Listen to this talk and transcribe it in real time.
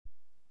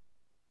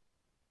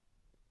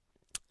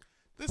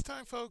this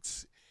time,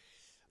 folks,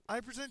 I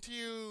present to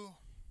you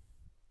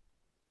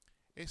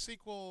a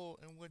sequel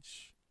in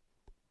which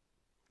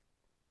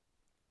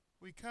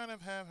we kind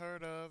of have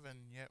heard of and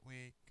yet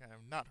we kind of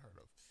not heard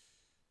of.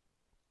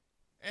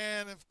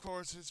 And of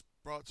course, it's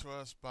brought to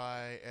us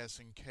by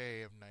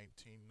SNK of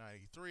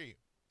 1993.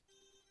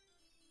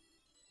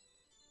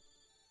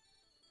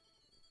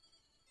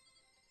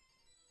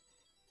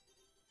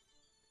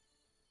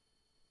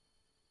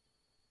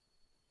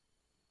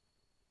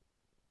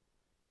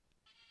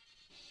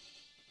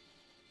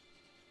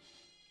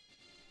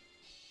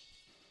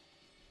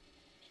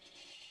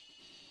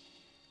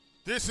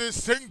 This is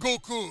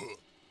Sengoku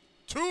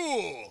 2!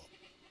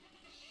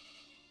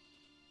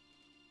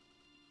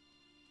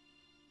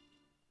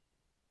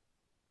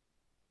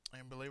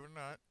 And believe it or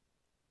not,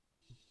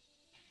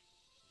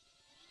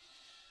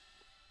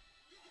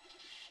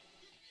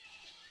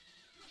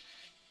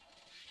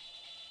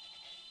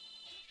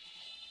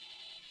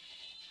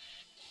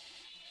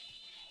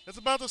 it's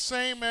about the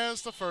same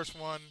as the first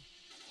one,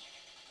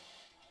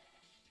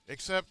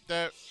 except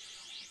that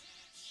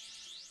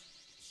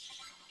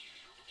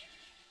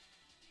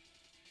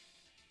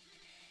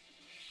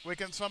we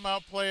can somehow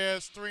play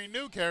as 3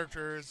 new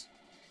characters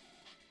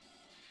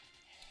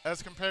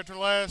as compared to the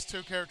last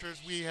 2 characters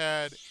we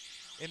had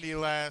in the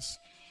last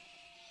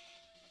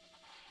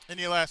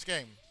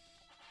game.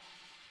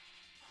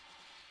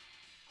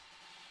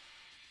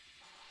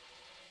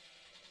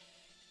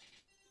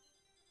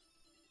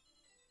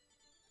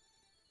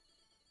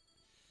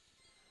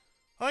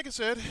 Like I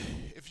said,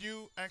 if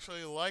you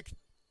actually like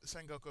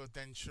Sengoku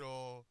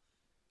Densho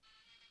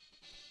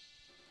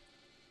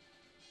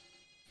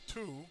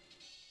 2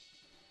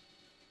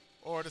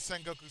 or the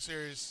Sengoku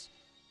series,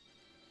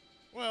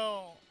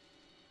 well,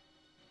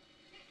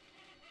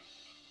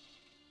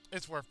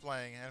 it's worth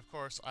playing. And of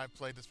course, I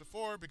played this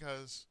before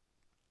because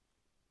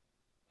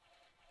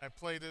I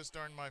played this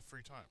during my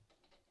free time.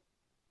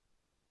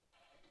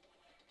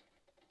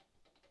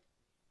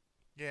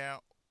 Yeah,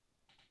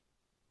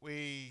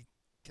 we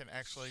can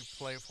actually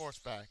play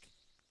horseback.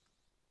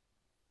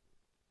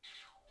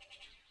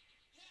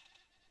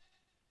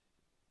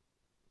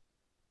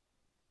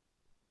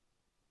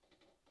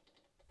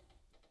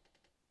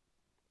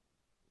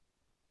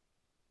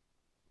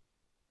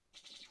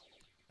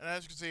 And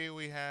as you can see,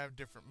 we have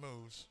different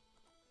moves.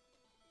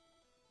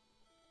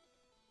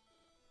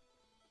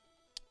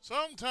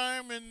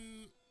 Sometime in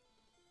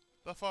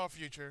the far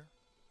future,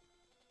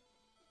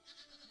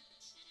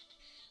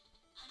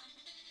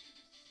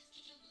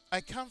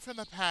 I come from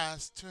the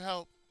past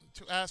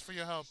to ask for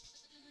your help.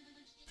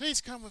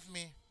 Please come with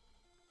me.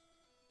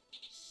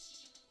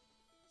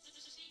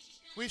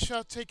 We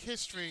shall take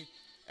history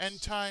and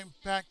time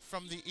back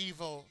from the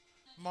evil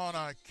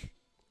monarch.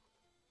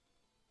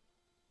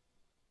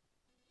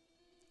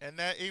 And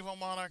that evil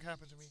monarch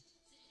happened to me.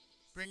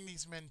 Bring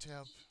these men to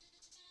help.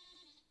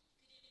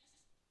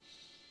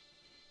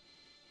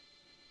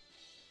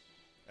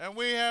 And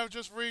we have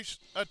just reached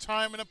a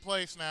time and a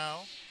place now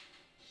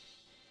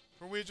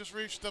where we just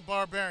reached the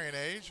Barbarian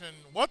Age, and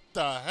what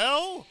the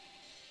hell?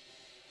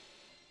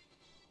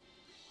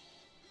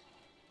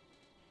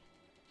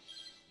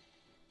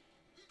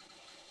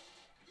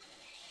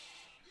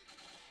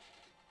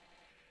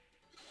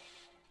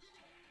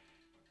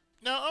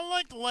 Now,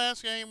 unlike the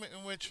last game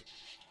in which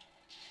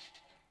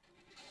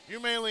you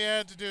mainly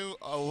had to do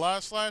a lot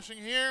of slashing,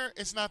 here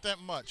it's not that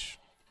much.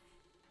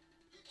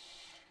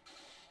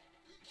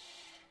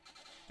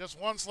 Just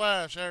one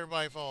slash,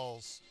 everybody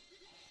falls.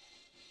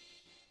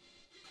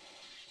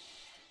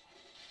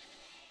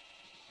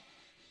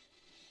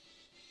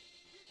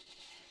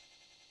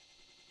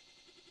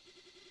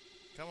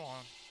 Come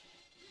on.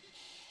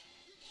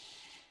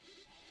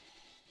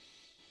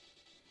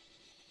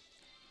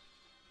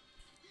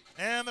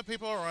 And the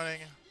people are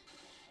running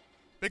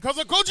because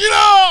of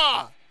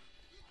Gojira!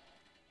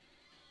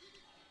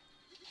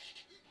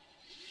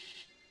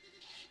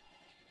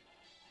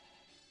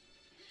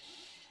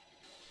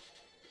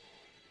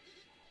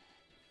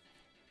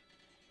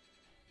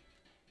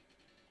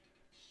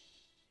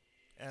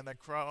 And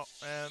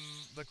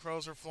the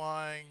crows are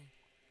flying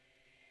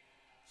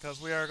because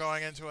we are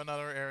going into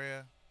another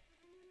area.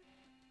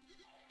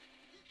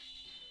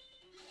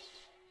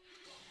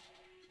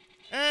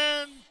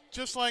 And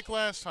just like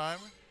last time,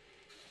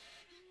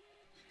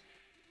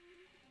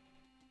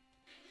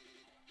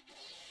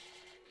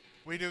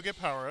 we do get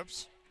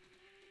power-ups.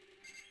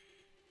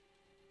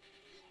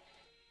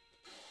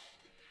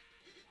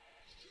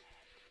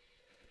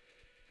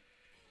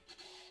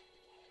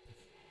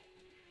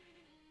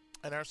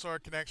 And our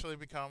sword can actually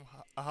become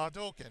a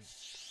Hadouken.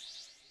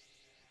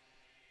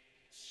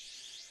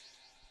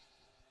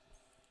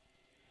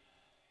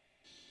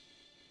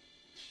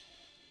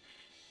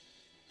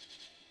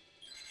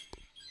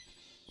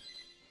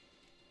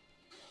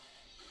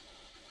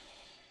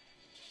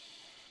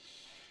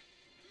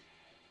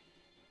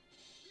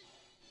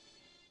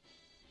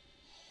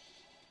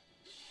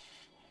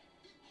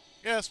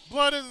 Yes,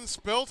 blood isn't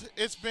spilt.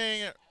 It's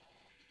being...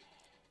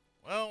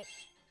 well,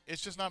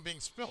 it's just not being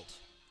spilt.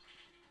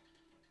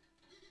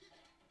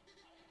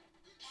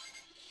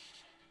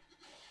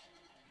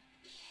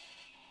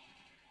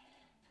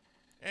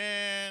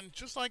 And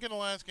just like in the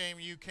last game,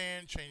 you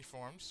can change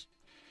forms.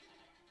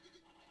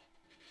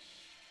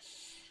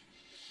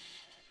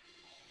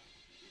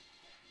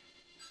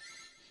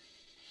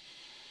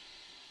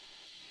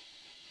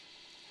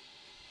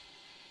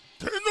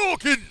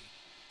 Tennokin!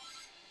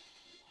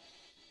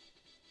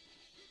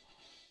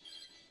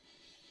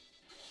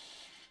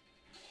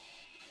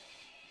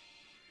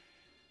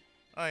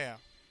 Oh yeah.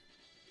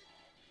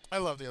 I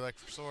love the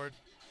electric sword.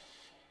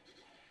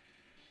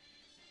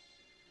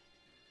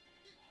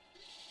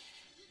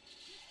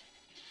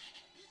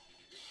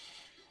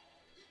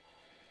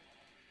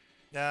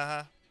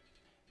 Uh-huh.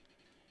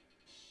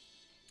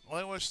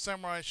 Only wish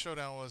Samurai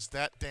Showdown was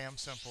that damn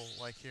simple,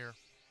 like here.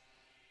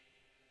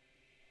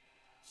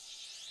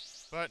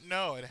 But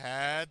no, it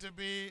had to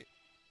be...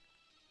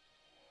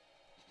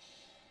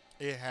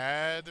 It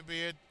had to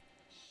be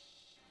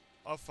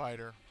a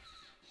fighter.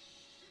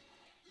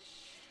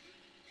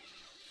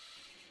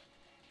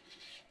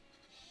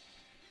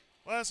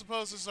 Well, I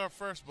suppose this is our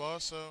first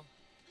boss, so...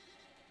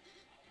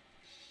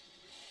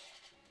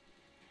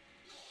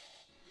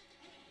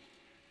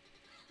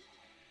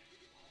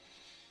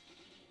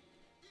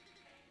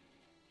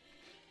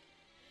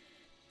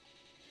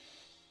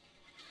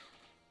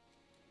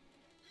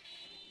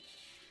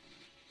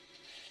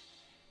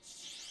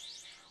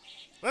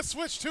 Let's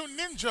switch to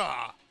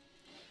Ninja!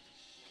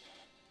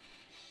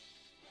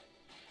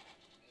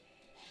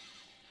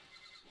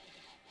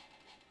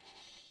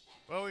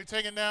 Well, we've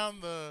taken down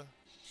the...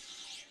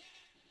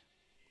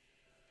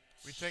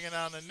 We've taken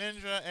down the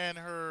ninja and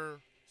her...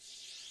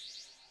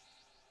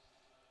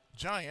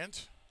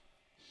 giant.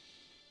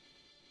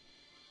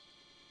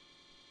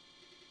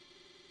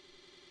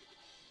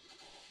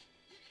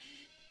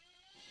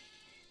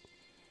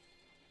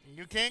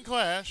 You can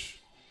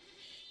clash.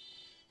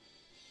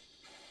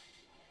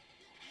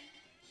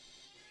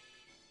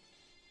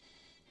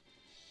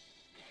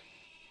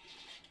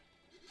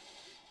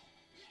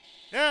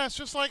 Yeah, it's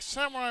just like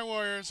Samurai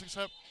Warriors,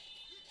 except...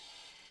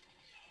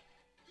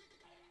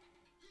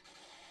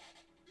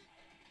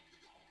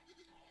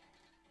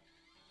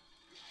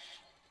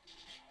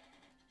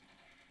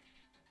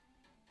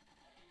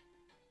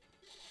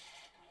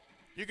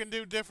 You can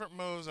do different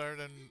moves other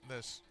than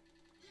this.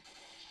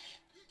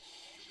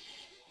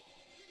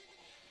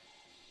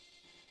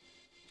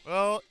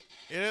 Well,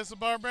 it is the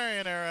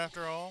Barbarian Era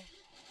after all.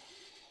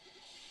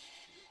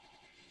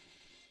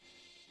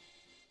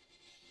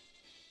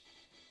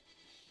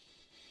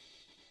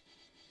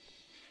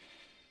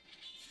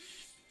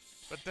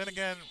 But then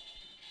again,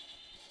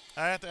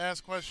 I have to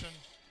ask a question.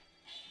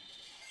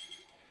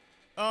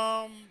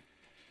 Um,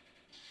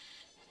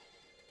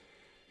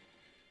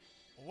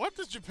 what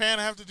does Japan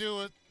have to do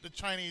with the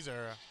Chinese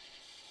era?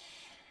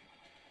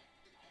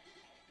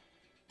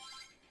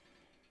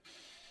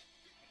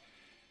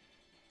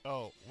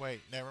 Oh,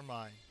 wait, never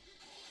mind.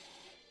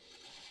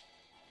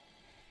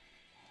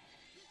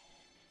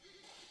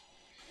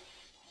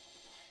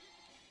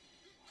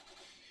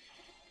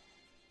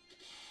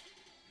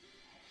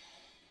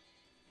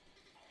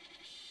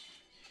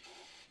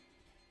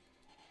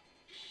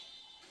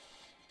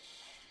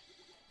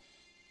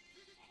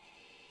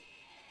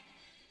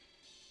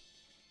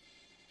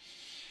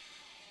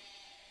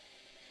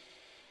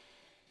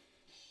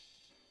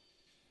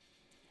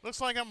 Looks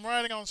like I'm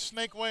riding on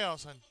snake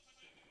whales and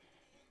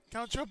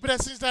count your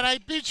blessings that I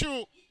beat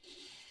you.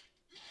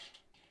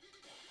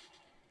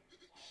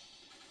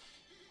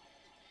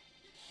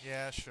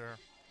 Yeah, sure.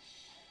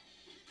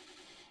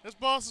 This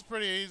boss is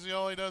pretty easy.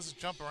 All he does is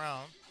jump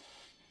around.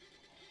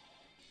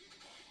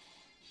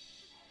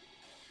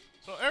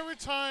 So every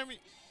time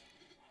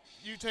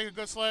you take a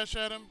good slash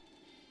at him,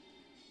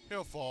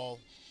 he'll fall.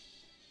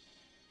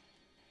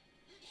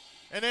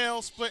 And then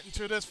he'll split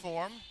into this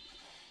form.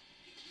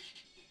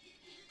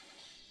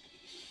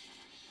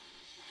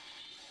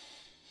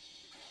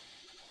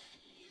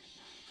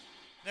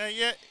 Now,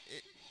 yeah,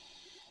 it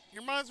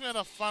reminds me of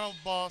the final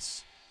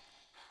boss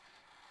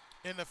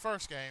in the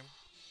first game.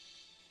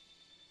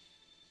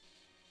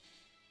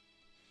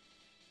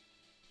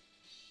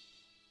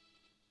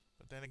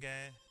 But then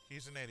again,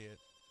 he's an idiot.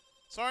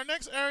 So our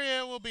next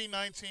area will be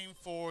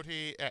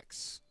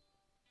 1940X.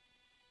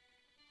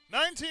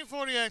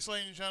 1940X,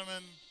 ladies and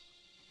gentlemen.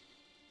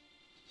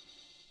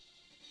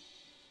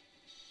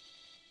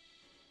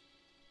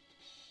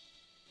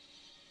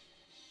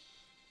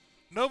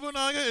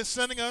 Nobunaga is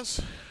sending us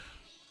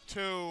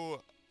to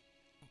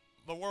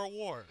the World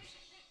Wars.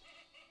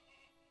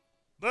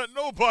 Let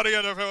nobody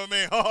interfere with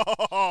me. Ha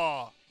ha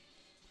ha.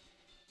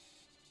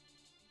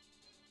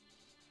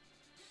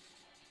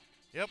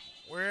 Yep,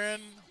 we're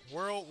in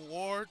World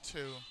War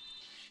II.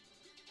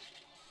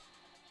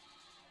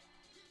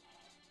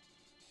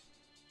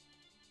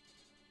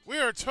 We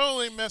are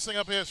totally messing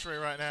up history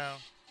right now.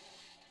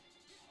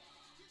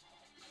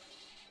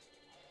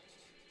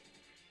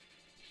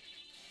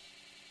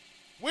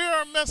 We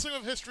are messing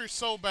with history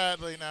so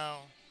badly now.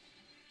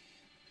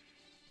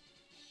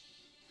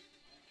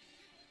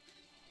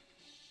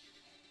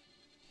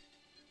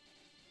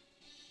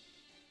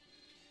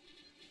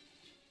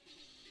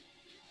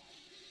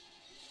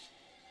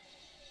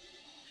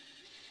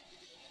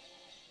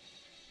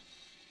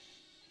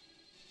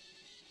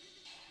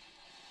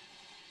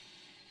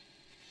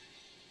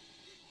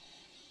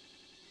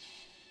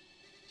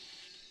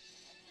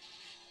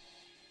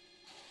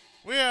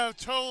 we are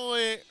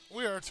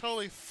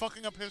totally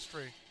fucking up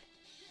history.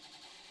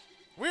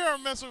 We are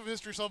messing with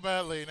history so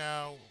badly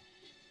now.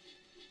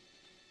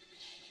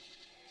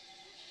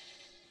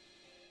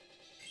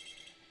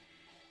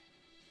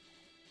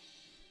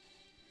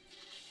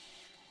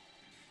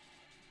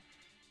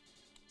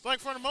 It's like,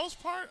 for the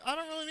most part, I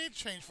don't really need to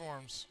change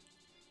forms.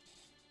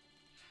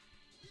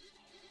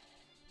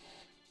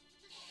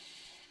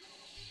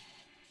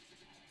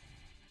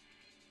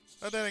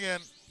 But then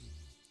again,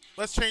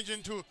 let's change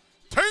into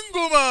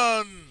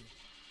Tenguman!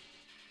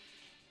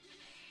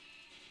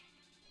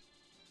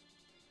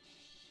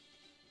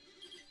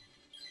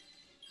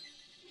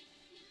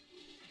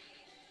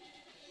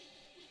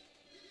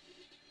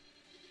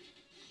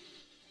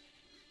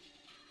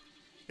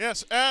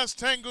 Yes, as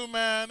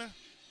Tenguman,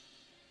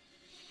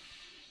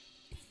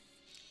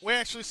 we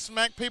actually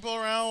smack people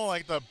around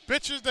like the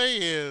bitches they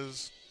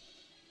is.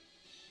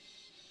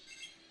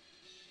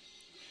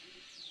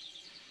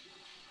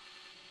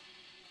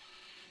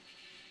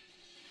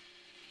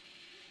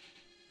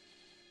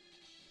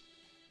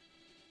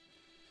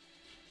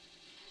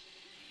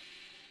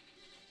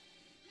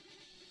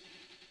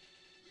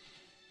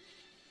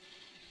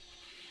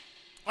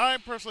 I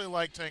personally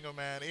like Tango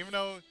Man, even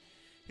though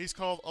he's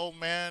called Old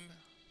Man.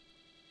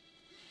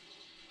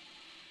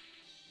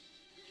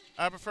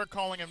 I prefer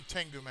calling him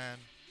Tengu Man.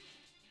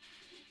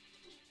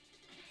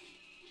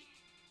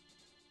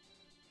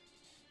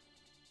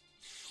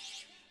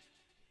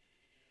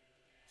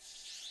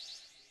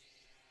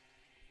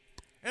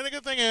 And the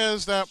good thing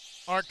is that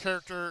our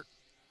character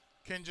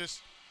can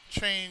just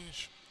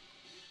change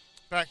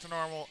back to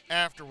normal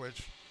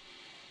afterwards.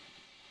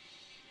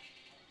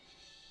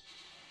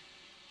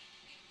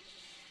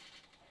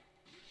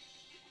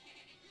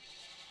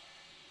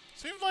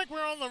 Seems like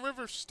we're on the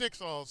River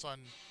Styx all of a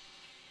sudden.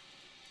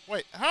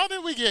 Wait, how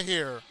did we get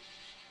here?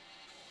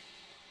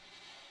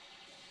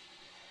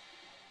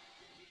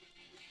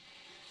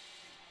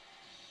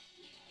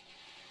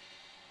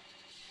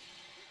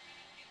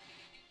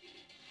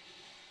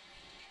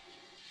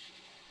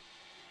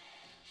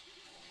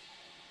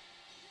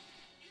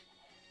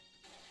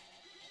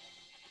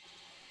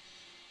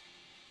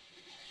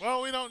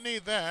 Well, we don't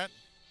need that.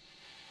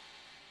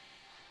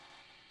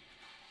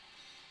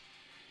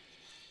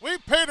 We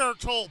paid our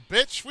toll,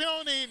 bitch. We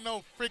don't need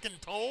no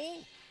freaking toll.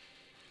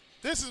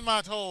 This is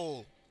my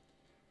toll.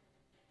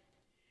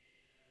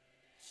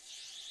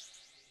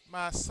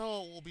 My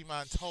soul will be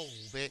my toll,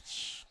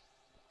 bitch.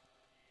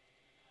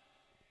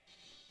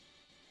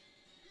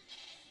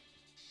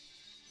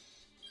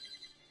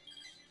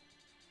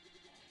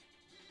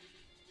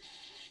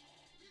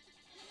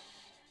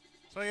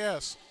 So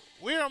yes,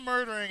 we are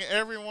murdering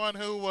everyone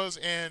who was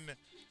in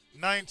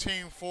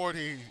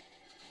 1940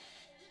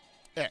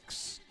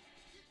 X.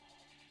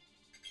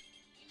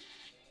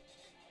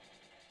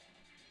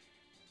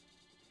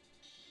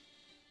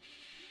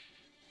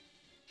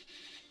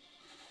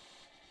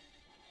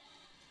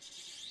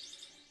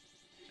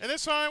 And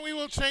this time we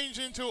will change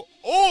into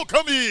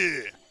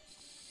Okami!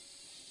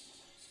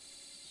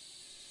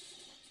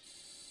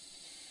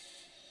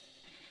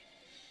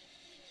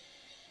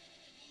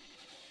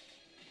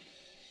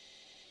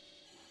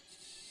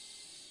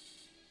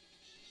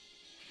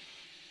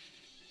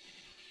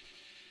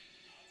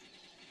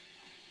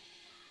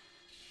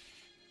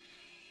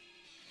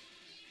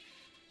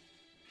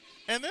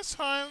 And this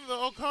time the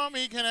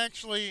Okami can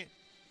actually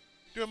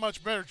do a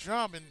much better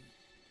job, and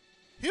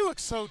he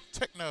looks so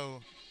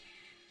techno.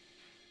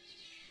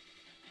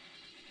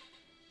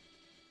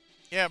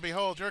 Yeah,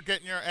 behold, you're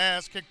getting your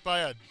ass kicked by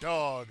a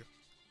dog.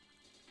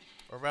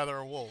 Or rather,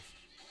 a wolf.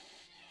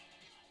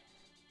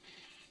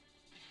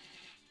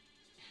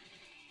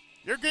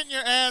 You're getting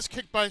your ass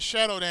kicked by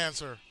Shadow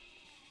Dancer.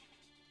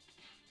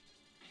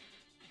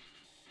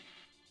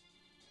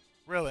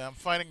 Really, I'm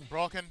fighting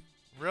Broken?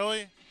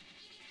 Really?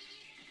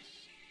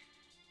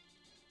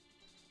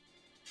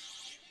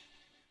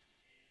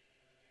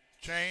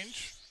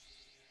 Change.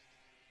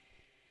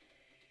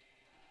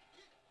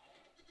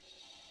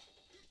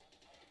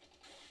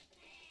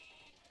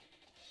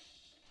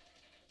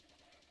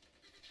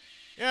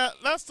 Yeah,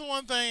 that's the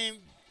one thing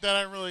that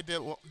I really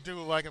do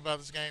like about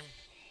this game.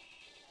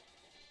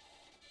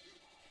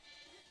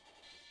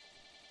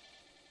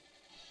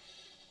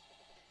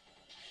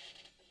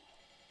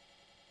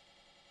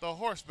 The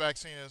horseback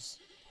scene is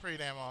pretty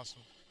damn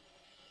awesome.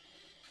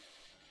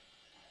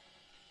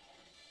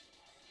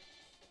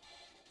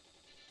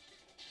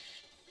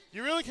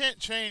 You really can't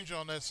change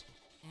on this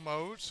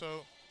mode,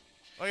 so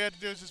all you have to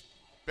do is just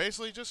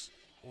basically just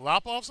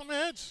lop off some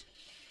heads.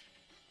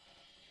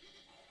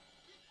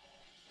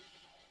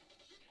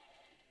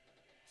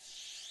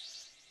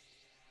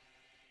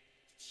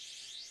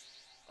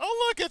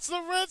 Oh look, it's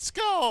the Red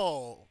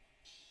Skull!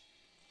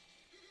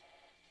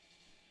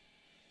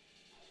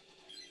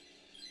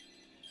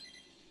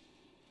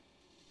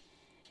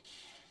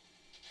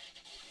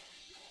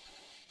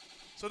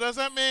 So does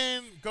that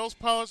mean Ghost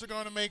Pilots are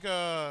going to make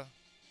a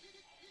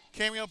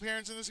cameo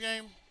appearance in this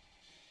game?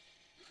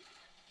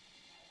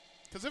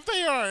 Because if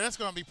they are, that's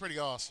going to be pretty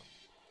awesome.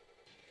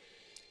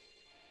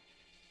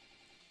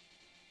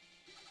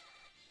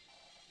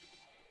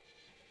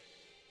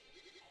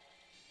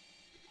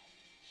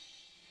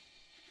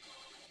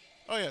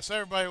 Oh yes,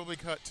 everybody will be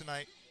cut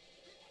tonight.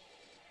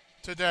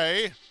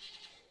 Today.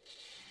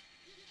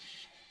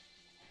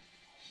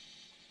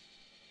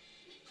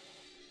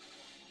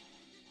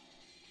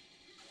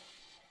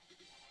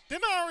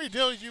 Didn't I already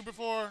deal with you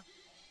before?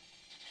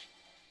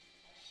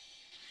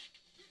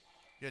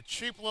 You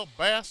cheap little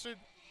bastard.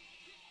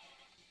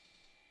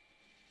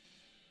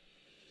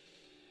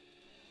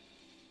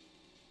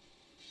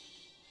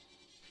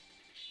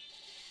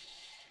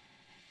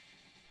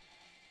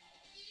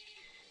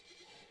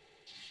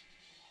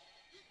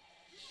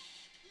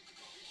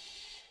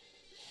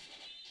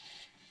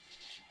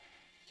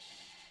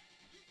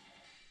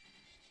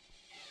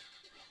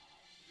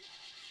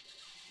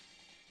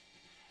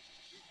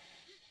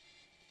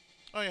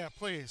 Oh yeah,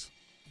 please.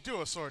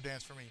 Do a sword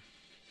dance for me.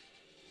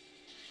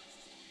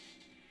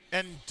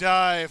 And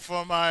die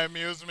for my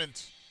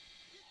amusement.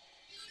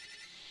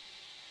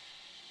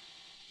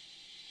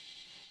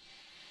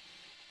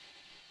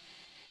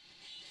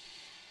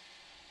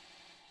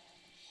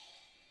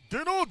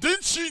 Deno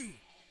Denshin!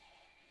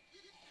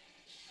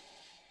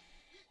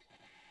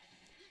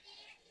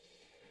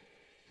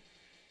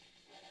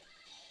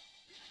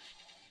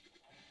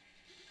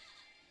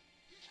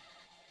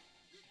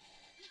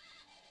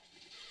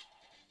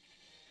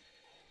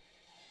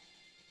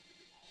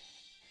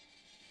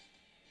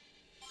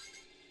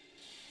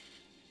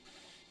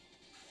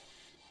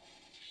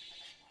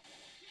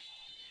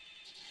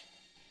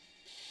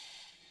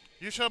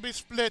 You shall be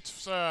split,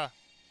 sir.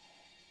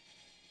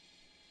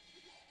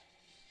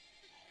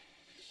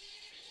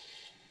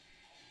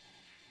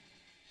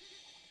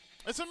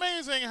 It's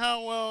amazing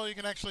how well you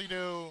can actually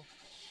do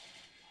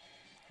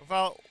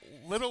without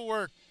little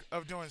work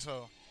of doing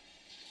so.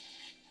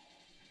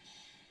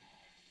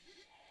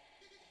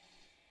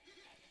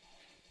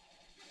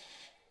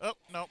 Oh,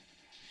 no.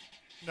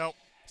 No.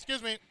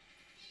 Excuse me.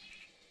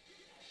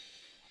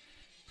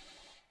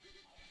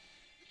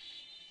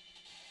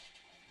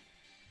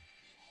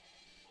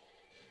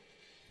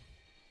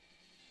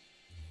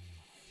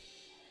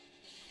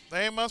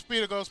 They must be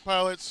the ghost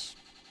pilots.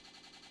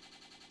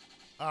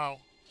 Ow.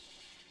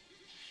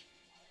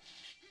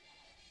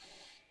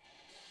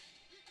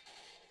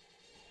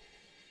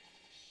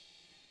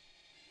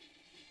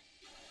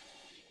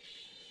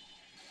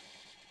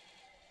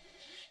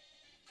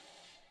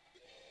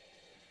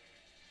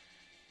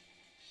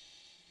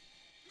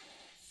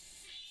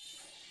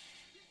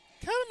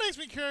 Kind of makes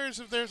me curious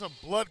if there's a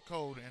blood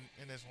code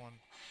in this one.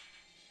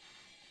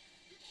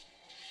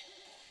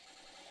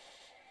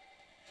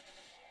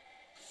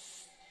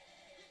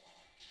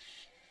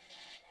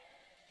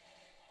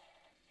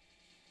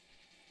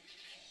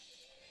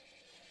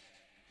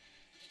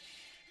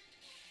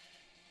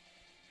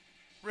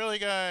 Really,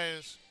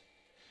 guys?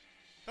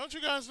 Don't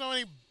you guys know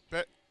any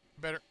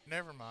better?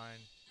 Never mind.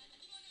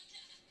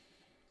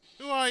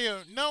 Who are you?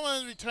 No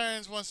one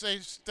returns once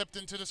they've stepped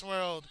into this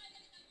world.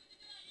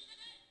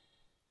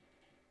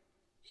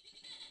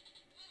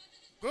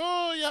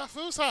 Go,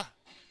 Yafusa!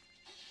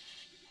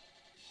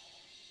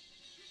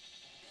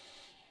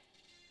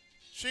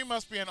 She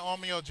must be an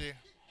Omyoji.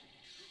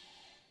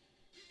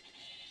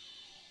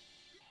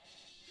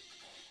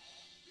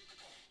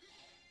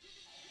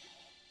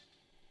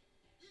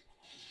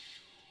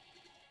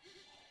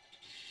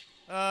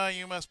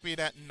 You must be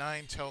that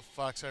nine-tailed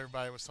fox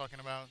everybody was talking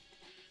about.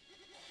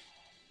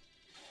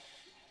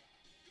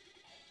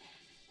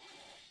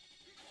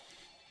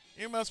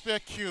 You must be a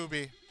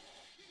QB.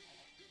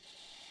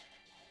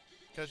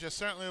 Because you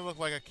certainly look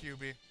like a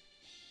QB.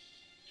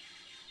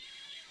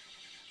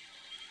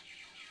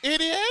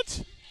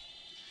 Idiot!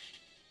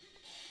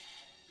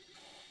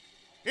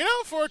 You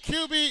know, for a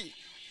QB,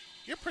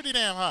 you're pretty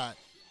damn hot.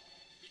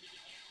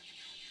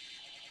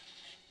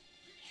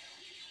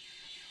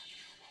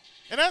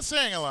 And that's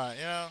saying a lot,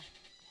 you know?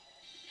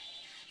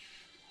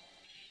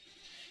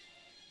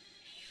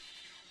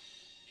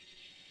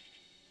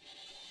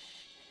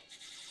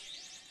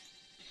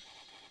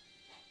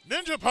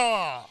 Ninja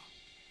Paw!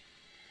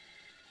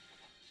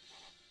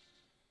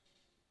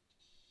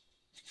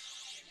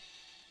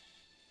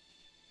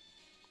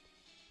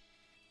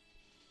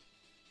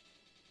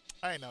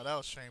 I know, that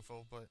was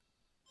shameful, but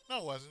no,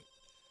 it wasn't.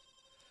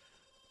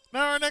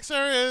 Now our next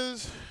area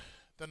is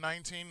the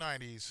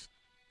 1990s.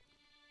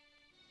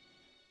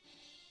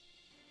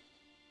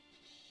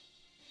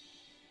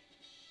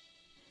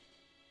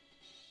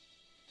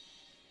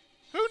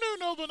 Who knew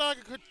Nobunaga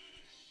could...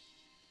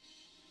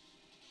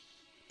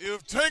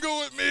 You've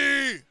tangled with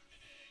me!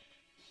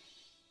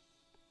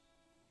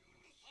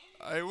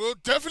 I will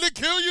definitely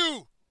kill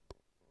you!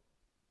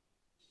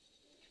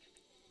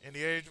 In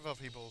the age of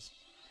upheavals.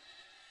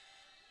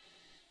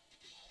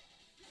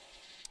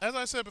 As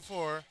I said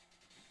before,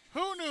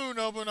 who knew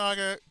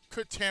Nobunaga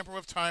could tamper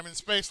with time and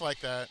space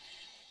like that?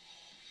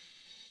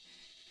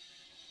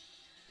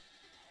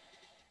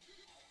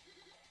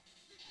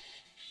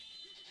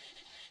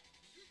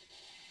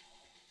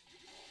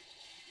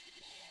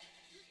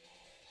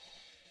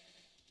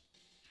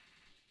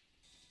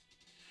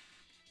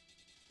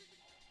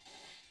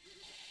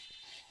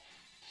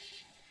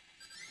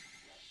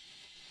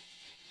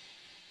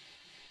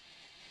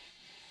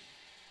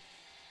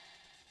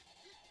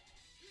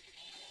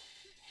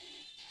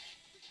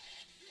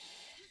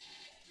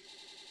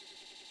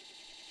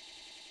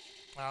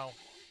 Ow.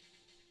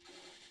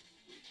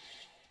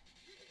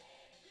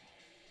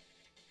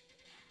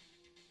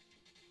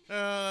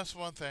 That's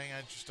one thing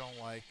I just don't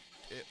like.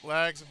 It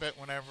lags a bit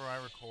whenever I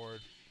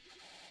record.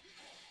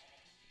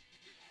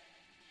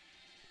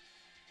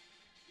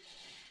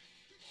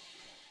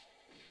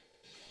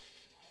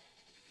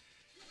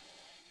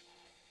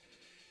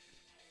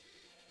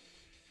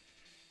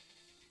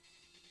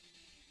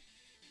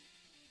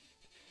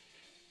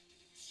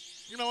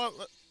 You know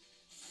what?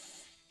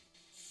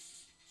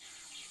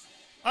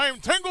 I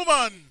am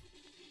Tangleman!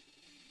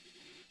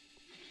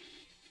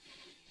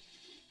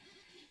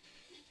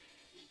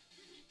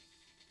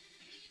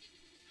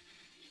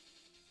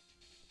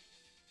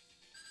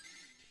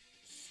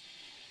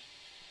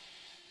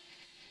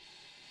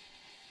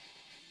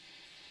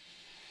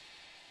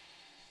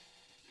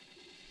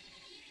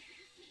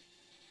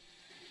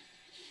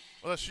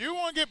 Unless you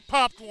want to get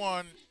popped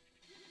one,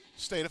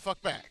 stay the fuck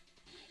back.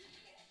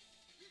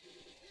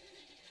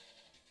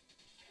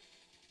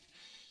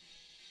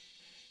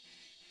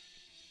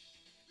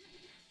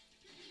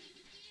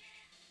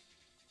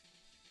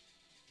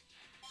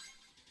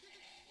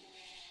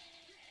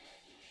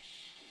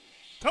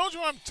 Told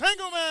you I'm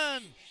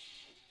Tangleman!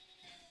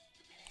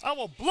 I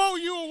will blow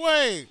you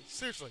away!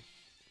 Seriously.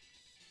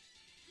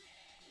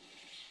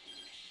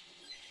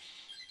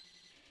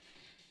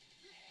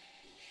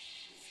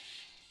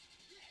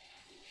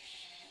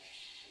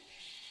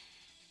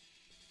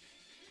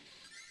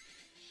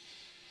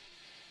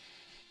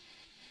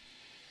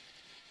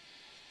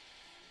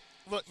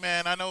 Look,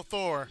 man, I know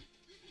Thor.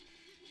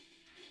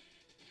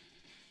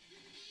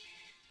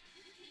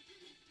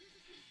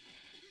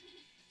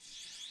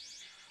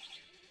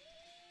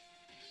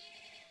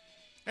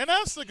 And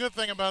that's the good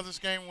thing about this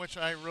game, which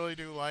I really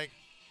do like.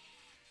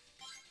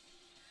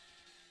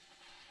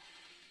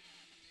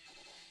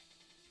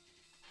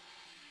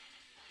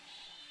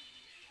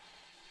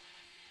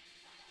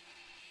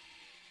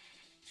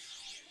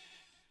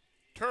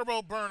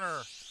 Turbo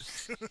burner.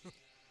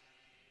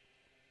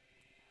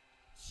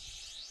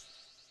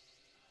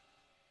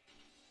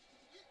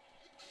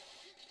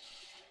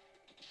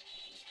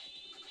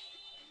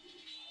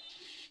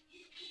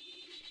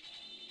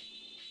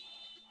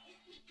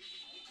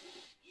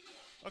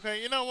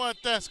 Okay, you know what?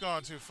 That's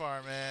gone too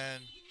far,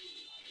 man.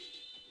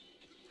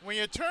 When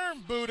you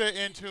turn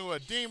Buddha into a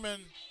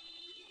demon,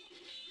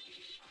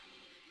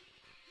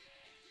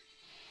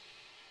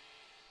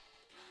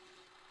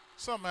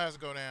 something has to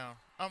go down.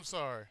 I'm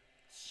sorry.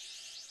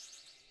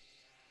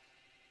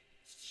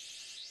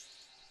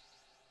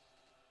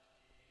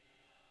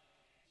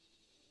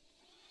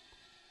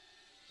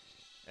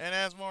 And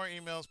as more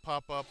emails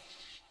pop up,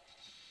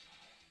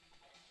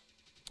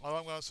 all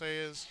I'm going to say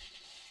is,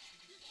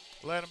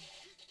 let him.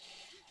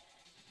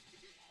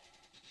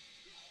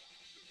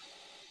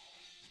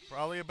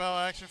 Probably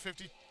about Action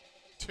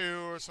 52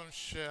 or some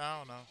shit. I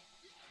don't know.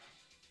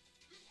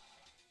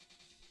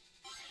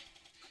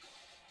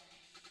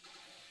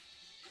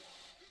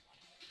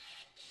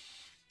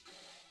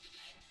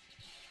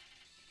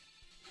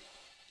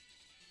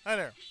 Hi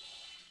there.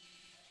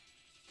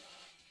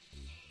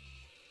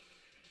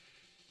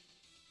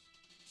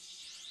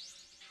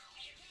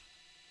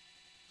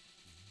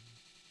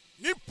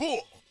 Nippo!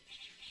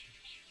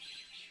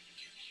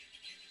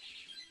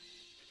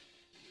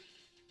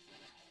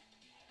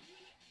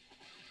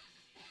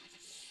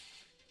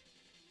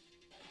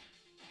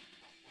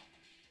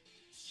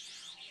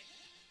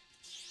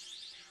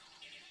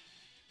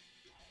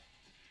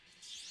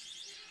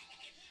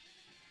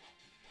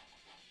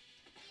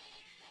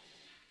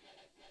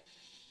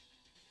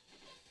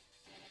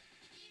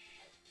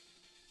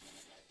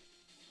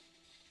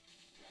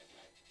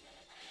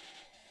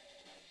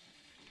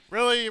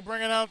 Really? You're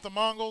bringing out the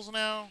Mongols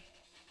now?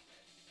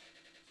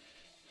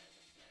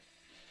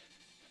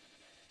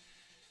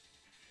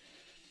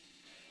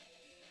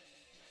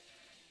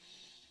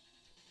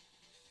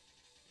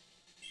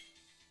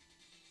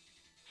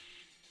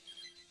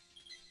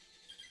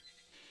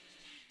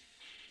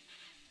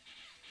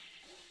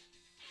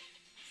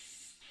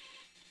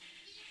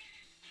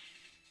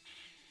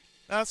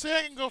 Now, see,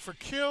 I can go for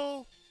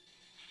kill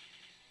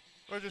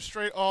or just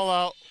straight all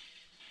out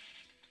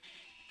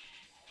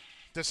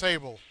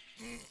disable.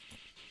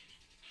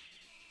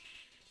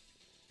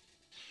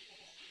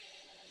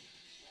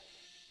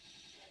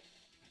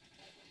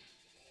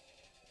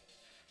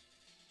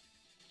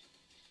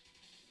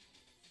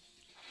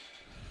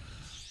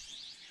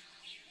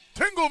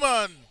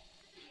 Tangleman!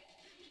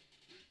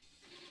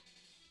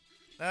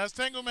 Now, as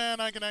Tangleman,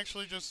 I can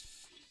actually just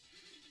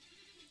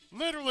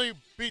literally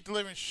beat the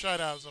living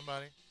shit out of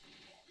somebody.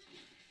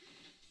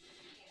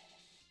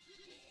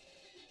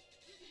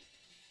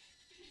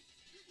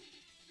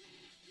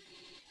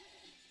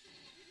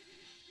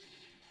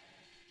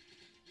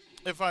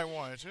 If I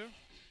wanted to.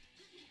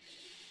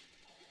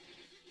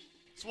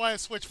 That's why I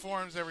switch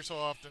forms every so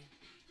often.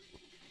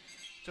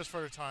 Just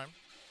for the time.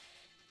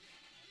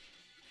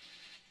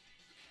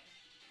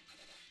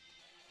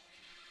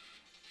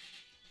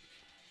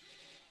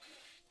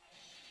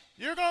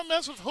 You're gonna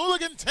mess with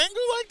Hooligan Tengu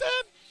like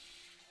that?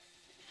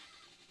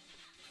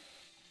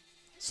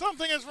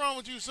 Something is wrong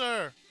with you,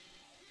 sir.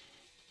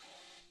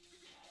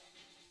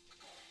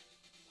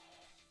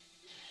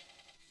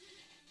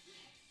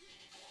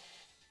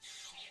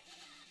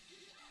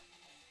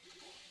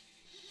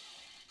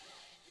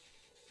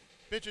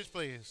 Bitches,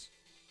 please.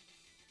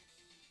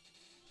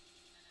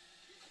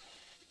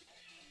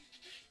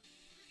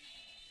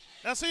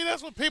 Now, see,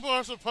 that's what people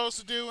are supposed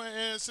to do in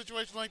a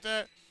situation like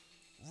that.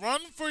 Run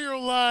for your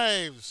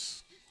lives.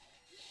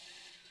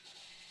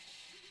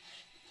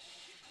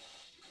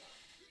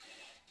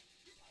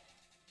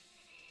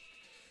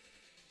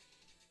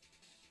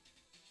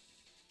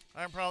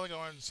 I'm probably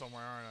going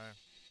somewhere, aren't I?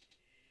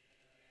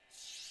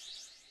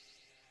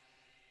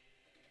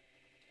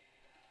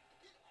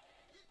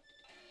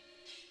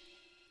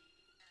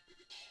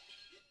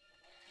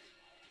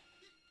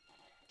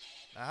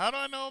 Now, how do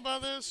I know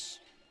about this?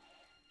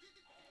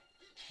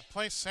 I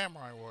play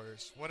Samurai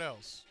Warriors. What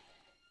else?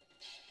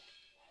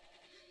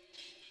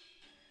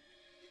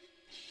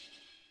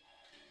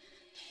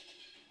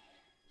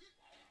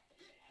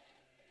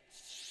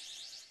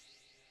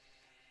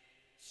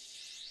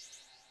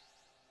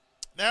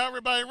 Now,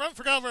 everybody, run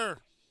for cover!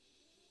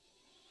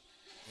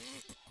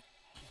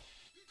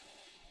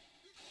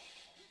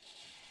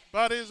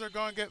 Bodies are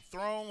going to get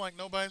thrown like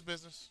nobody's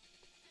business.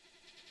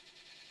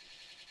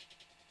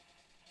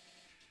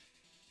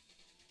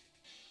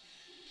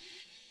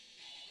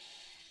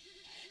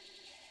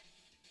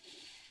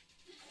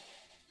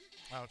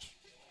 Ouch.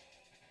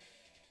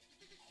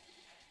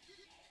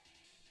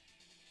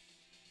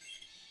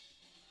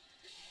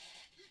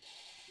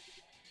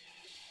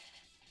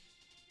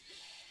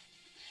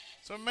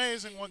 It's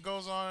amazing what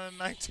goes on in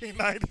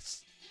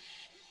 1990s.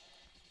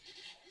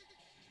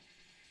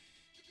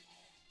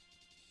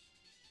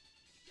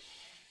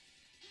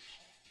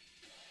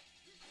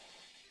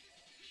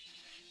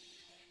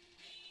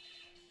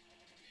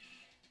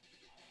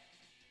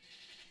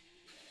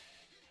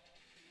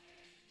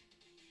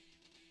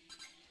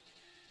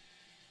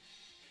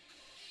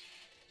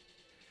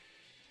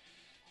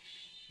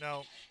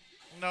 No,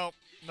 no,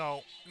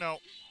 no, no,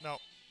 no.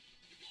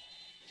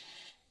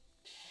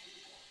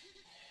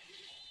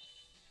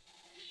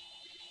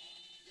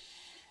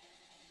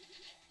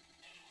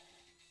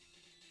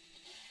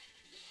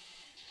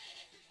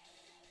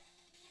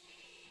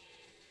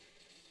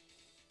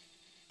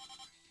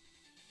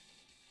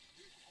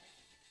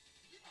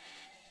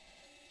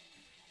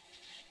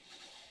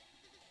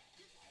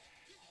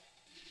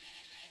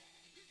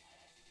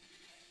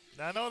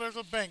 I know there's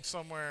a bank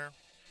somewhere.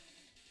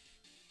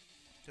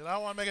 Because I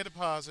want to make a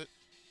deposit.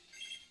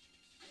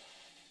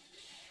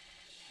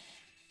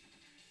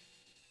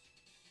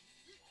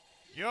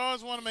 You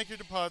always want to make your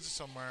deposit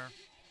somewhere.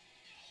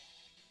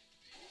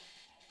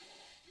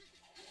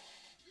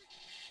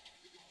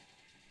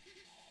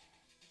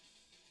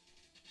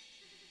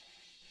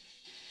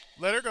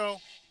 Let her go.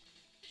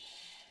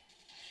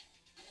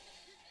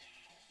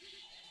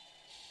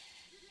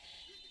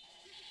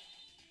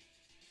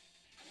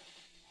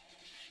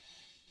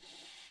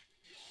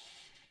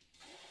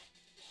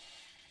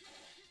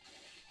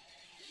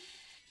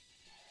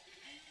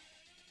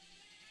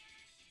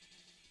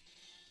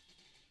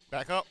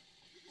 Back up.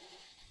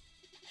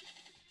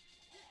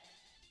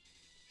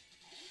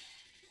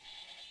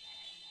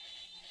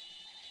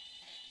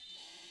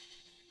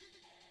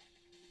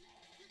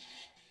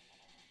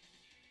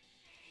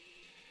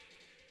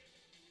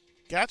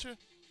 Gotcha.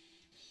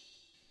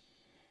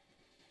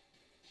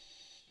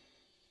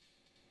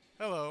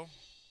 Hello.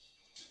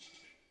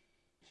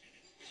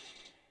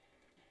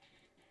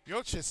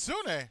 Yo,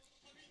 Chisune.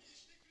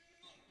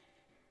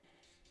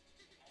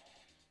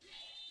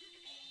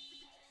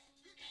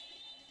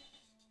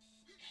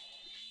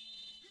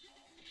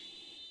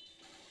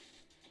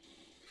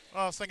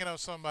 Oh, I was thinking of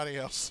somebody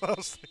else.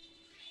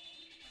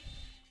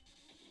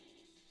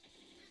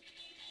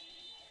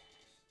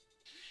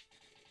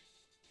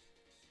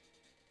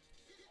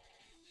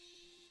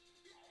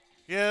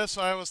 Yes,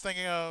 I was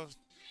thinking of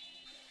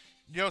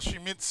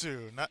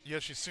Yoshimitsu, not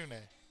Yoshisune.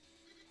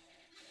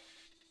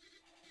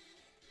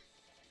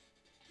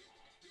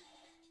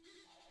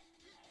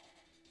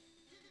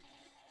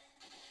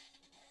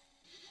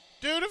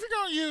 Dude, if you're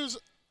going to use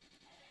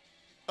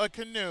a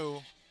canoe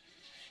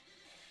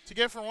to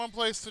get from one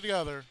place to the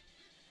other,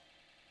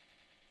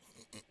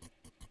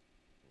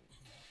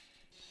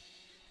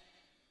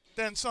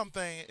 then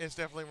something is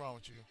definitely wrong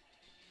with you.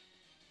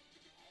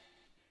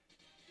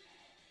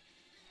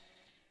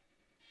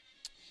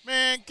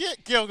 Man,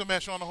 get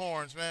Gilgamesh on the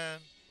horns, man.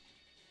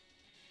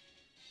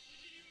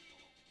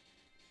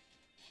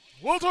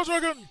 Water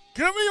Dragon,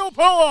 give me your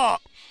power!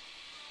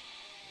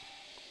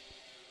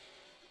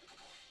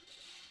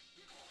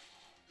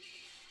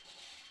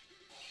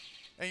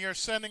 And you're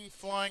sending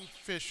flying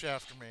fish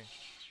after me.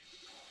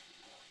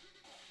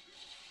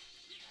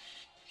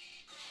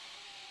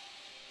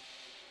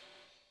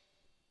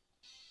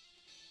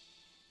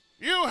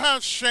 You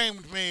have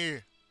shamed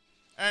me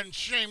and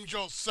shamed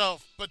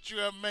yourself, but you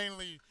have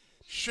mainly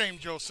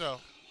shamed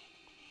yourself.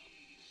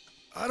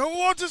 I don't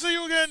want to see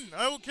you again.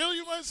 I will kill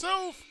you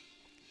myself.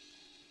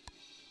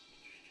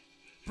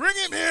 Bring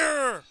him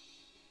here!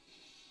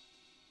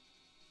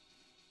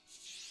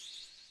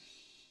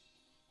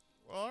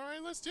 Well,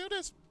 alright, let's do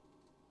this.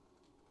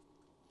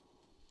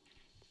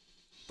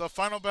 The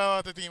final battle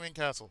at the Demon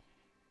Castle.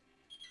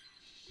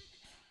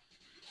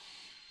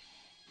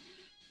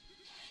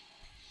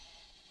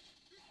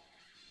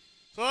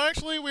 So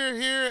actually, we're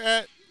here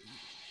at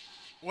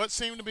what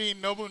seemed to be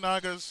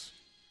Nobunaga's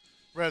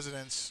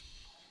residence.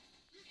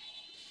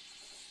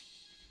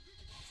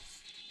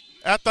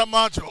 At the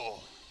module.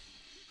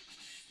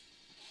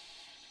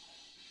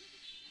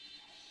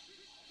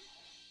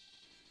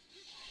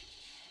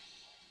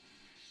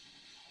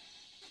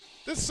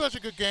 This is such a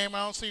good game.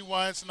 I don't see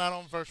why it's not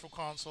on Virtual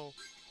Console.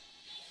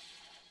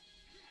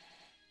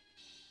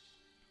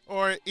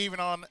 Or even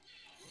in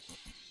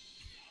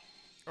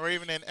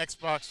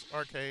Xbox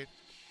Arcade.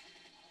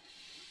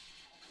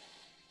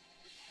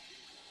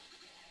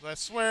 I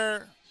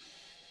swear,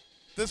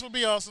 this would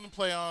be awesome to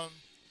play on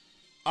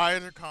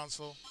either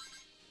console.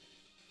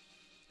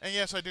 And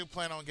yes, I do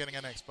plan on getting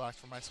an Xbox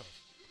for myself.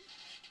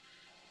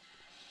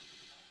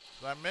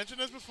 So I mentioned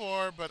this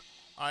before, but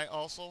I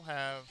also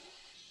have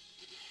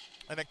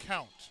an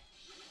account.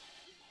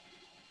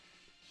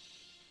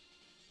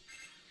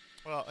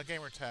 Well, a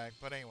gamer tag,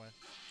 but anyway.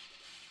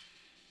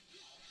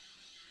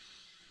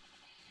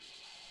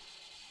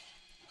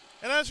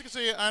 And as you can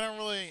see, I don't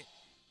really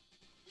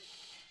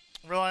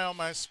rely on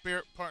my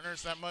spirit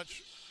partners that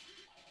much.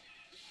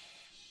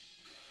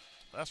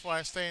 That's why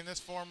I stay in this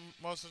form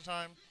most of the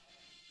time.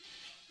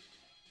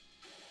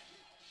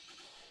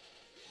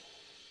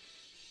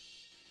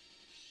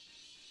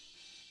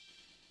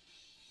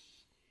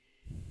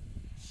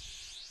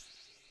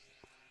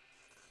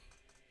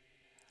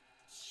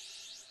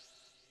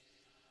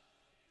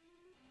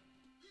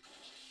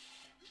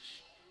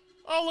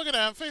 Oh, look at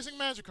that. I'm facing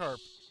Magikarp.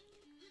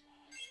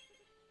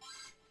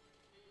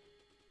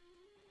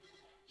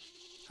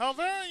 How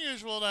very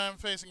unusual that I'm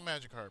facing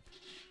Magikarp.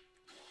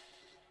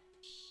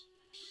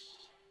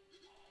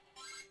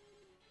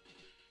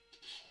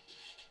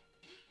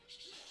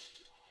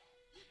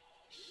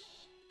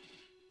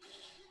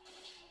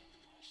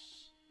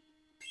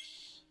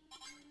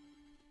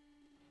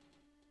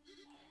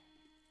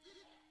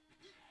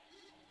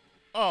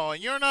 Oh,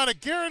 and you're not a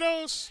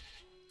Gyarados?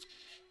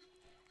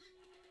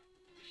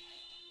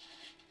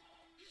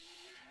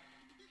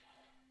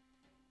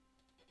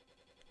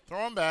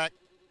 Throw him back.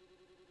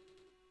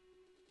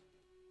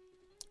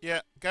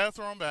 Yeah, gotta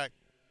throw him back.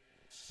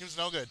 He was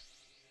no good.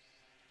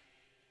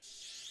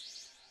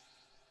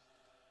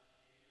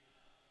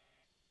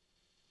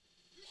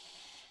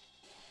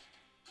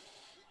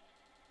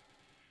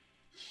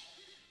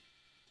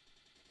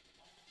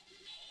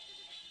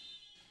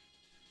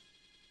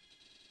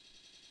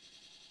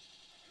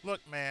 Look,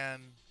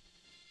 man.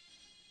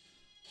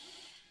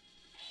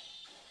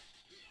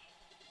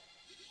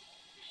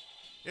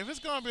 If it's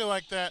gonna be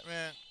like that,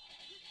 man.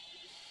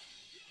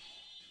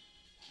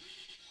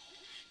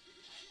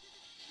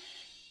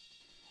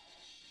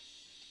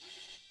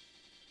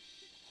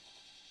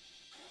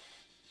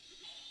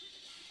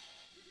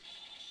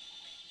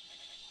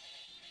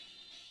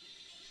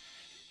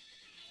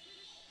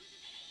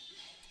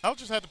 I'll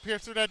just have to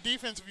pierce through that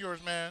defense of yours,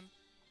 man.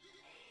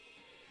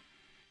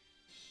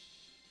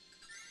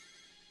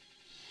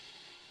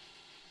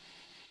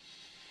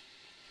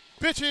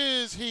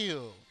 Bitches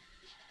heal.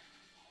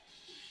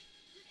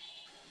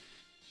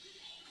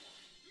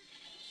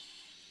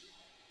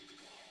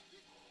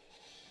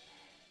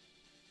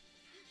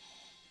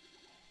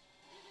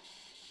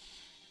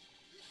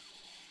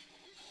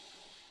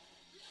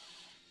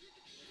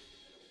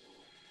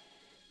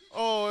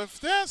 Oh, if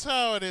that's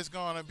how it is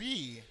gonna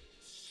be.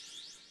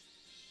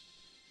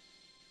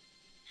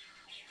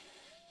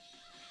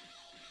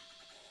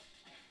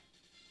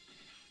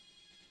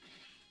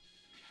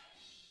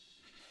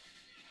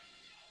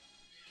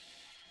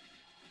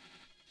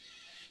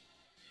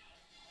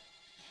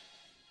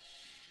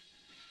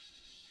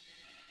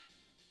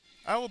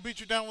 I will beat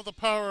you down with the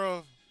power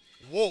of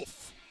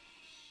Wolf.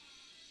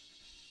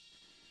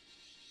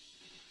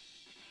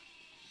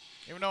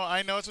 Even though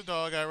I know it's a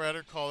dog, I'd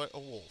rather call it a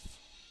wolf.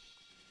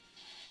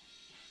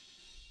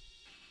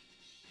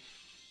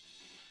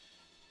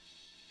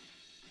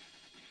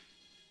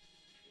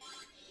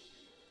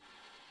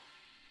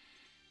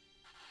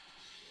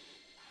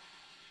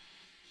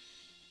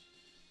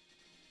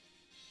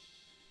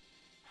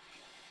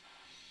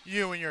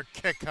 You and your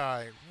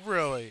Kekai,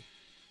 really?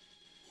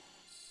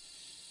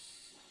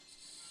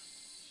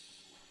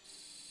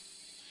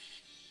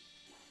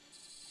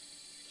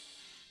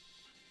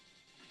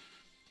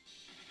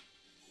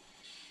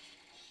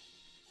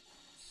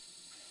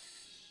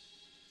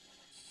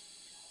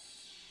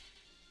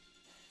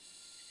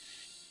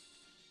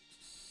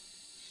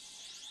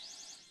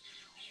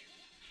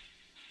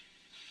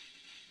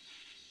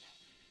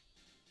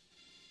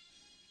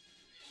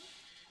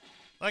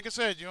 Like I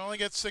said, you only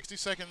get 60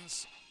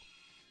 seconds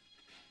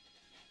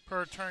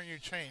per turn you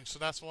change, so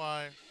that's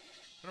why,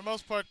 for the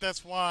most part,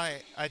 that's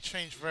why I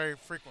change very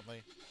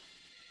frequently.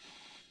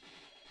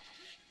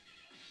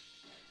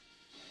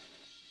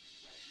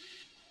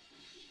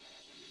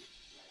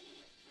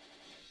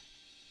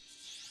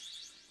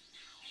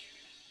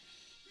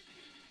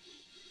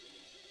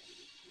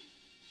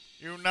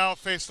 You now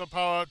face the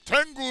power of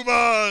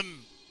Tenguman!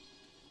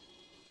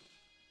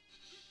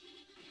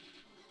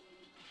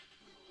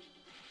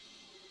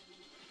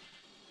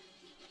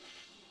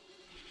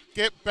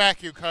 Get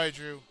back, you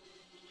kaiju.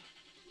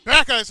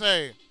 Back, I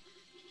say!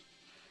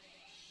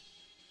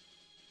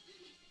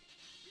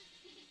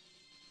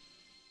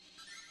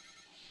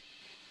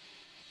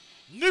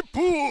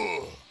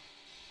 Nippu!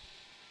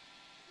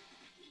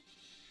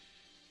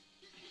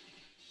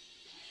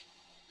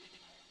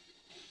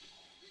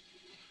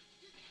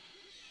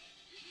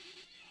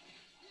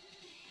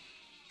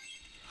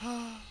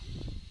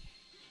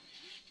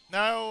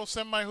 Now I will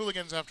send my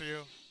hooligans after you.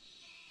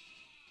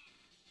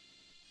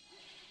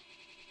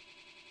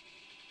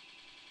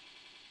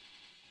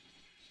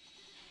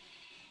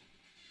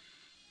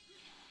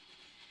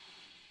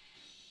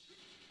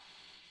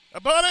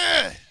 A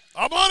bunny!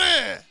 A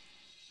bunny!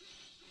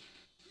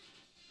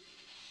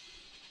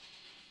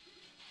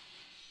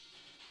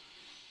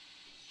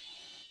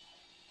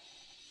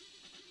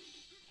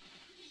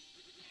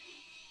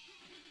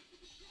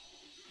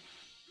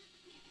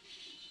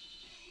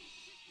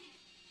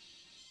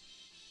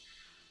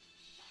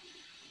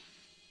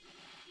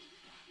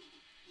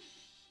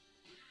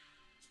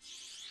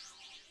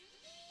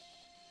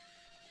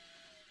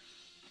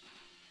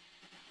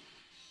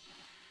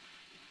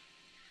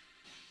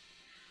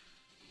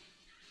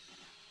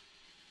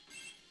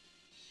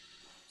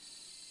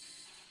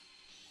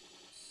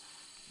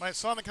 My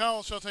sonic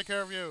howl shall take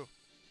care of you.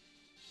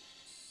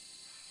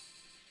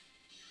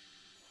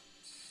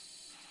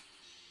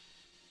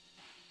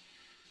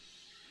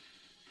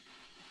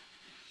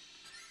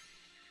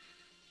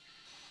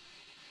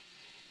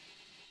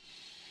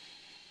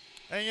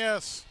 And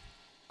yes,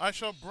 I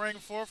shall bring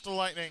forth the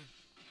lightning.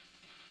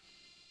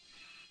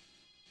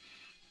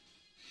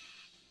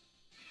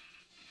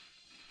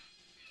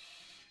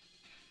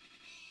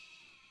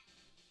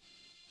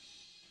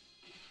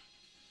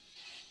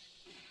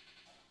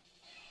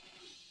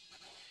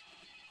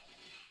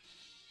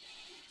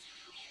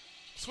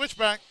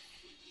 Switchback.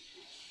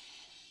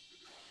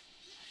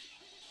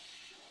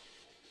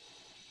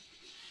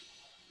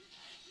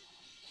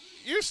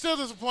 You still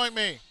disappoint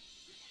me.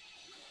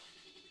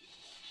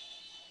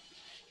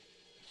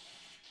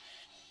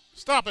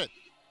 Stop it.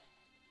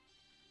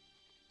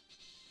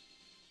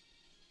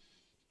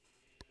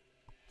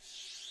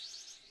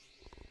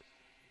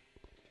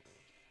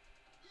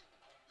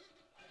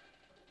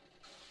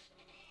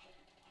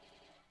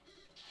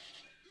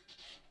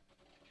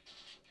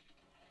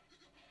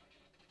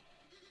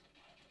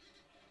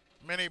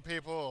 Many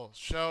people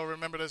shall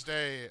remember this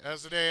day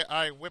as the day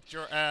I whipped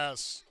your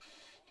ass.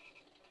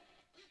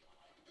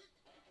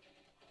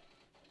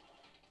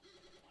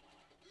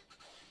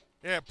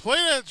 Yeah, play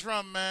that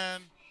drum,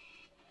 man.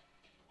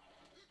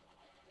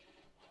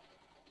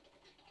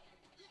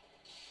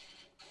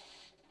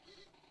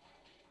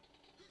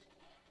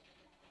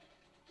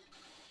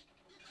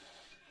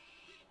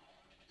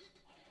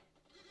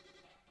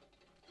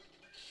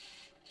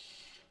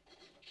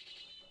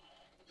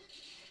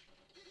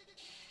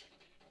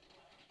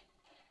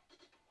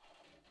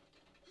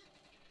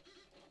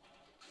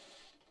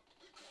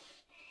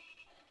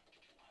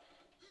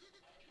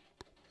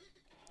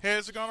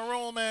 Here's it gonna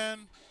roll, man.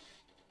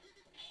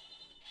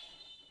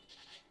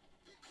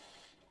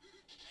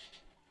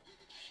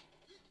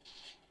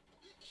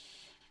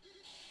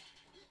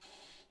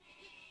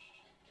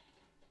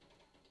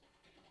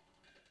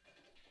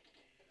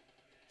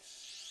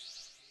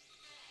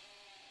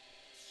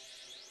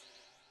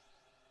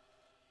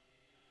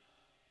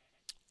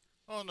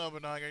 Oh,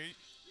 Nobunaga,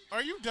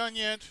 are you done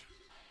yet?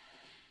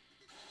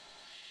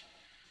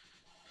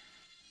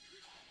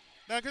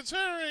 Now,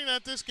 considering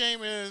that this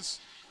game is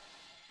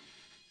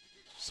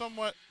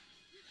somewhat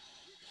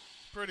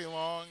pretty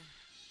long,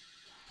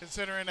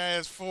 considering that it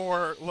has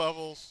 4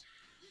 levels,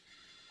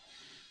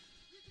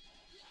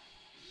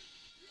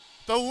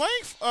 the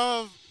length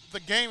of the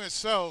game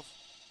itself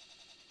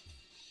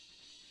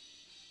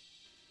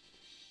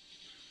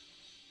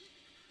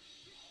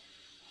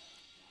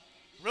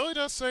really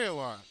does say a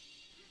lot.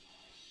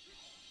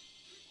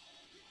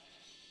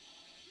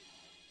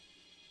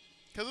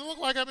 Because it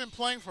looked like I've been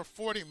playing for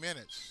 40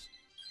 minutes.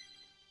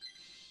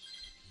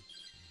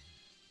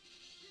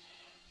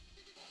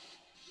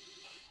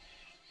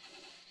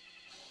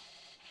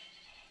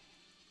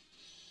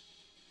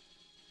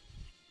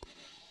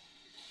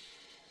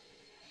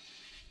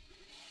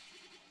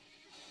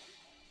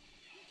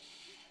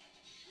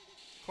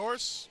 Of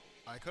course,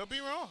 I could be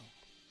wrong.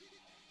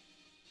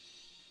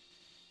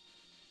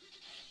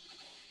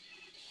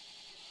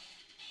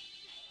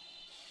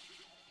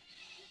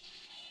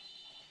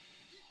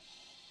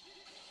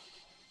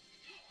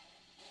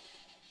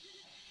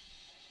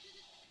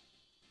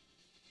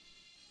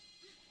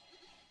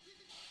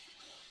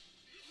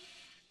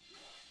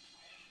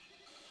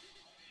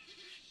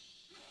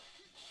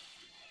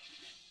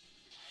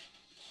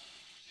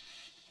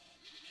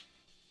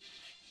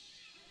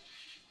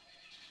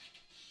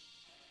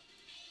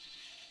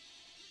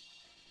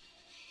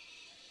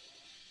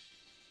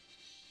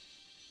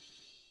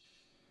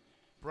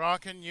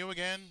 Brock and you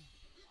again?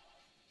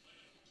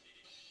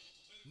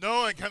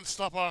 No one can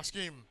stop our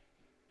scheme.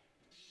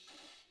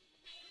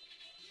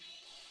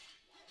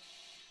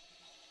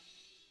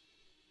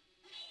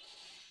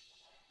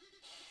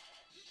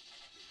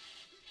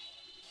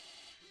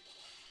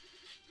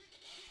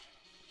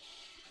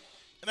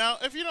 Now,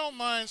 if you don't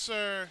mind,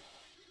 sir,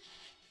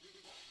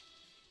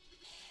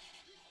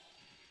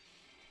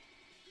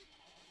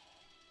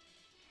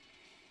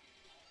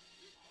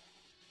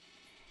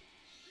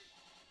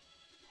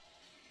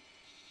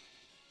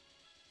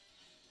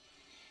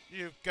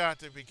 you've got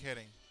to be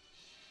kidding.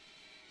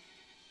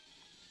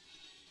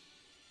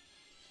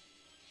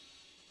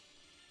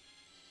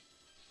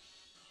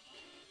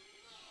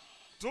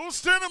 Don't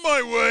stand in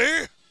my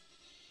way!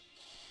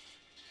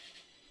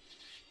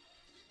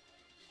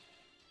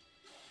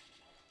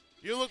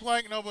 You look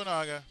like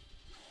Nobunaga.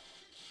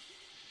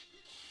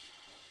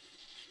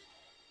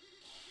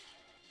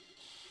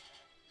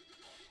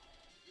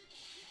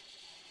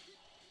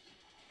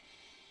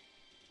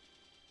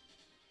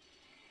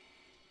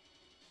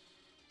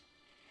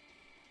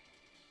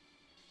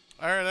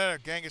 I heard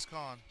that, Genghis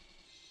Khan.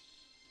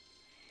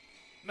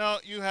 No,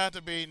 you had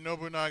to be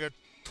Nobunaga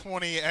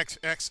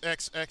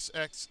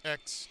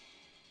 20XXXXXX.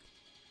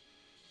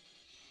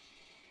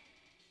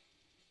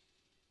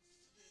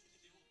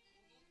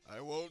 I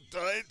won't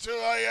die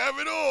till I have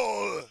it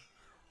all!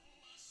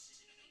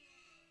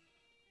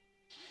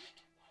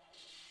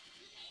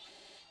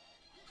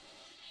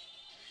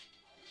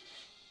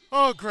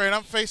 Oh, great,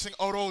 I'm facing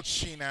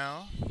Orochi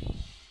now.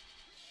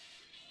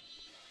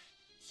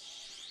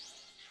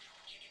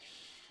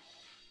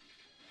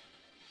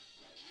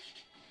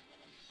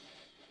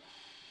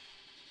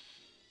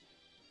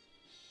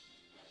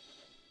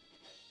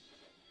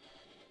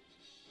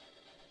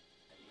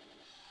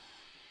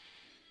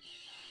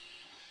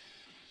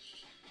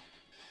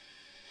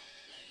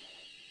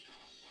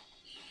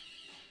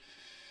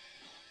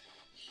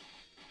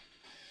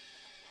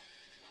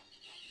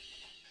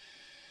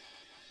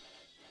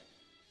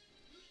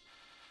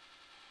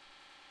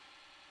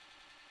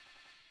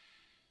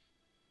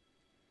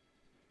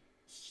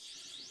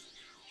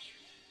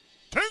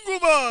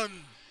 Tenguman!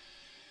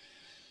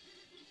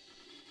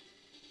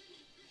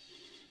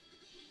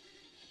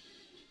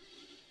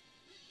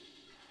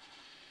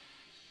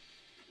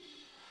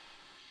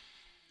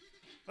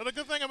 But the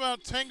good thing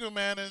about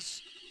Tenguman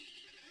is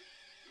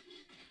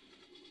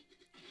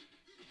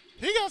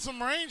he got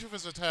some range with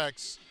his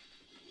attacks.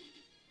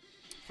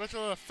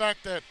 Especially the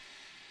fact that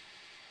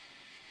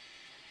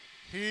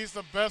he's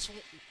the best,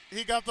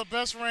 he got the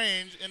best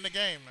range in the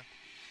game.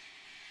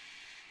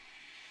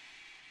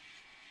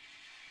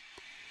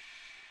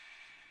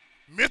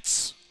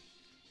 Mitts!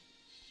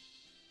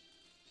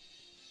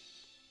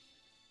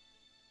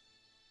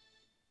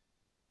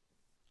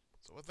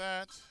 So with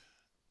that,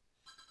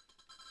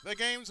 the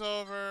game's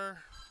over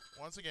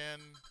once again.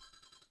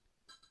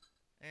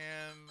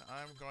 And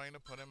I'm going to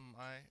put in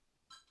my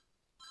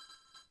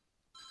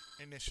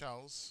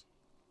initials.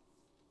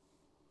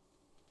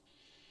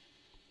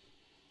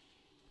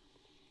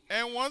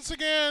 And once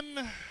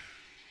again,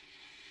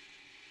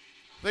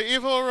 the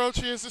evil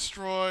Orochi is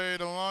destroyed,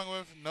 along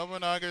with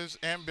Nobunaga's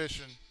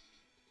ambition.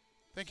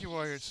 Thank you,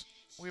 warriors.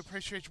 We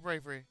appreciate your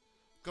bravery.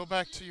 Go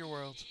back to your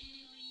world.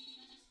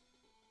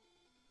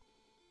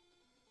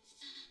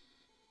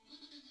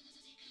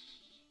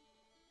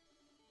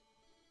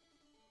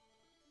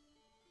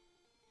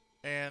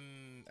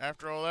 And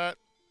after all that,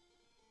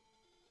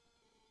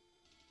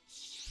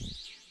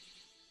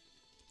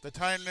 the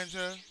Time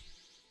Ninja,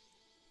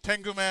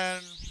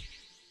 Tenguman,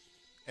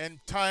 and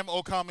Time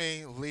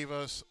Okami leave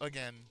us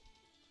again.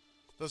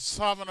 The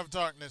Sovereign of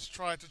Darkness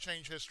tried to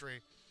change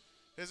history.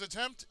 His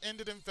attempt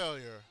ended in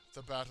failure.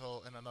 The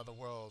battle in another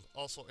world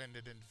also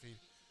ended in defeat.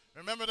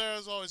 Remember, there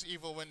is always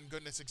evil when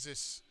goodness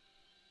exists.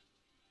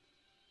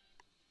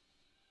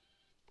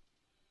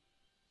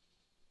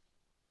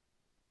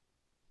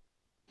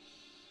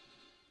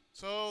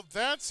 So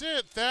that's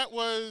it. That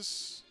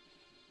was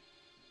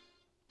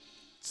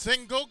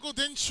Sengoku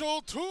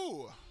Densho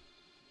 2,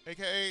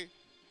 aka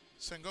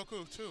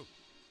Sengoku 2.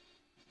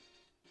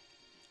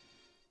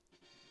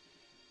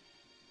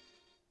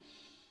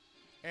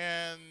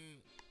 And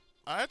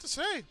I have to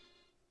say,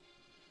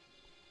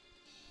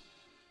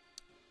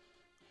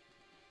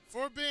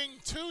 for being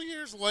 2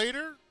 years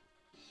later,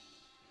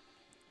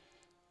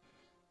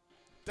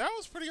 that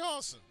was pretty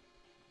awesome.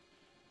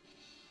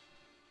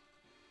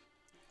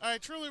 I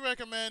truly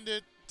recommend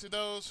it to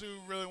those who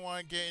really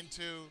want to get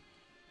into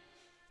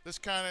this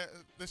kind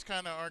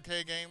of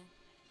arcade game.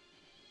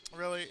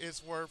 Really,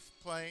 it's worth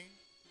playing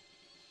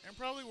and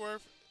probably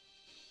worth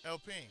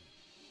LPing.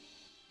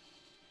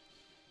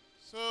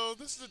 So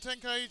this is the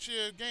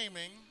Tenkaichi of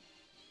Gaming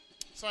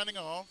signing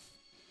off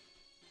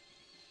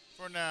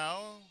for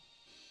now.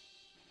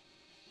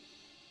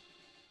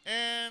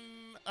 And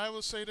I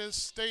will say this,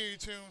 stay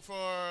tuned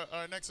for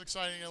our next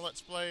exciting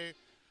Let's Play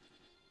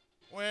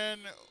when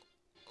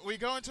we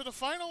go into the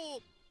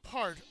final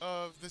part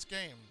of this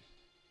game,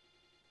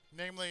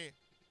 namely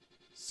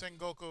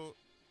Sengoku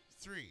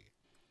 3.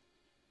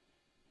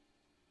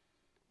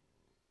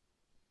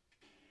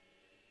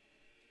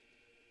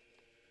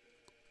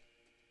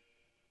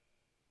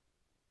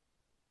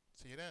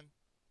 See you then.